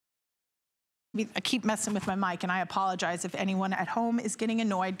I keep messing with my mic, and I apologize if anyone at home is getting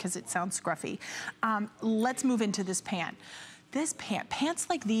annoyed because it sounds scruffy. Let's move into this pant. This pants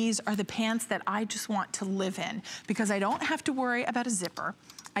like these are the pants that I just want to live in because I don't have to worry about a zipper.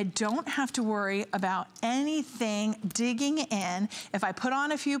 I don't have to worry about anything digging in. If I put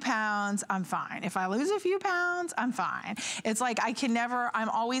on a few pounds, I'm fine. If I lose a few pounds, I'm fine. It's like I'm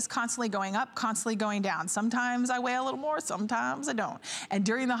always constantly going up, constantly going down. Sometimes I weigh a little more, sometimes I don't. And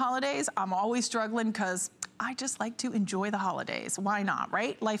during the holidays, I'm always struggling because I just like to enjoy the holidays. Why not,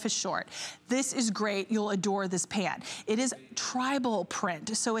 right? Life is short. This is great. You'll adore this pant. It is tribal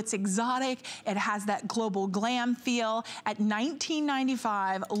print, so it's exotic. It has that global glam feel. At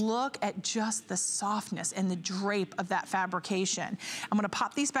 $19.95, look at just the softness and the drape of that fabrication. I'm gonna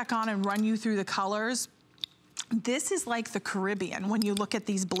pop these back on and run you through the colors. This is like the Caribbean when you look at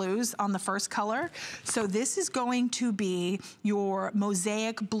these blues on the first color. So this is going to be your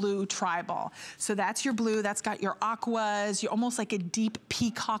mosaic blue tribal. So that's your blue, that's got your aquas, you're almost like a deep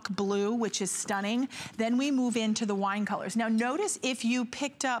peacock blue, which is stunning. Then we move into the wine colors. Now notice if you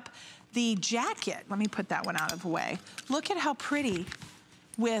picked up the jacket, let me put that one out of the way. Look at how pretty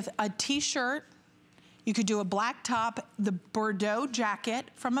with a t-shirt. You could do a black top, the Bordeaux jacket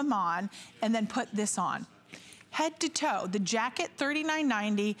from Amon, and then put this on. Head to toe, the jacket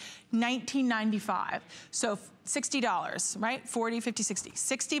 $39.90, $19.95. So $60, right? 40, 50, 60,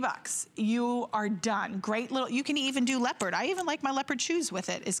 60 bucks. You are done. Great little, you can even do leopard. I even like my leopard shoes with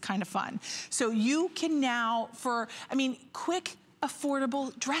it. It's kind of fun. So you can now, quick,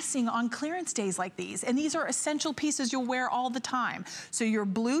 affordable dressing on clearance days like these. And these are essential pieces you'll wear all the time. So your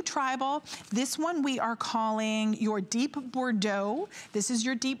blue tribal, this one we are calling your deep Bordeaux. This is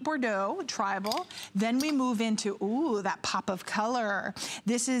your deep Bordeaux tribal. Then we move into, ooh, that pop of color.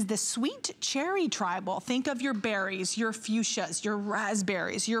 This is the sweet cherry tribal. Think of your berries, your fuchsias, your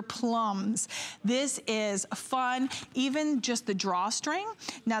raspberries, your plums. This is fun. Even just the drawstring.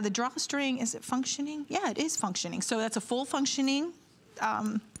 Now the drawstring, is it functioning? Yeah, it is functioning. So that's a full functioning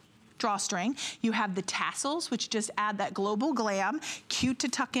drawstring. You have the tassels, which just add that global glam, cute to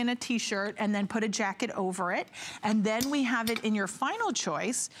tuck in a t-shirt and then put a jacket over it. And then we have it in your final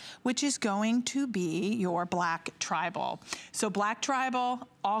choice, which is going to be your black tribal. So black tribal,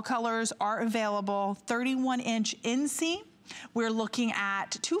 all colors are available, 31-inch inseam. We're looking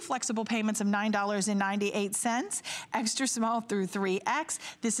at 2 flexible payments of $9.98, extra small through 3X.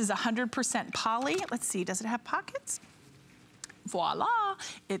 This is 100% poly. Let's see, does it have pockets? Voila,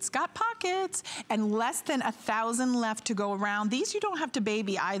 it's got pockets and less than 1,000 left to go around. These you don't have to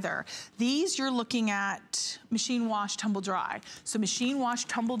baby either. These you're looking at machine wash, tumble dry. So machine wash,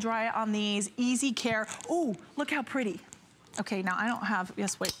 tumble dry on these, easy care. Oh, look how pretty. Okay, now I don't have,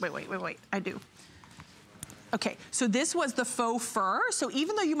 yes, wait, I do. Okay, so this was the faux fur. So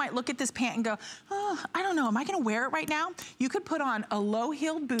even though you might look at this pant and go, oh, I don't know, am I gonna wear it right now? You could put on a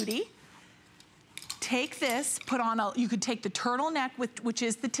low-heeled booty, take this, you could take the turtleneck, which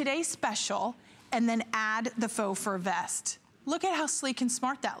is the Today Special, and then add the faux fur vest. Look at how sleek and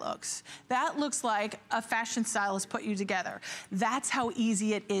smart that looks. That looks like a fashion stylist put you together. That's how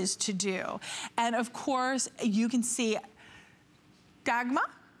easy it is to do. And of course, you can see Dagmara,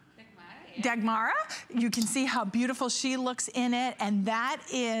 you can see how beautiful she looks in it, and that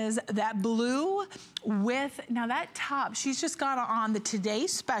is that blue with, now that top, she's just got on the Today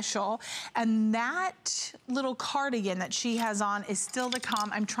Special, and that little cardigan that she has on is still to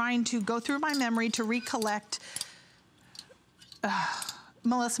come. I'm trying to go through my memory to recollect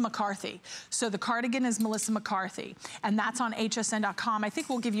Melissa McCarthy. So the cardigan is Melissa McCarthy, and that's on hsn.com. I think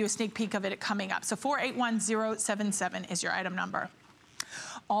we'll give you a sneak peek of it coming up. So 481077 is your item number.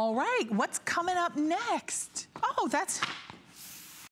 All right, what's coming up next? Oh, that's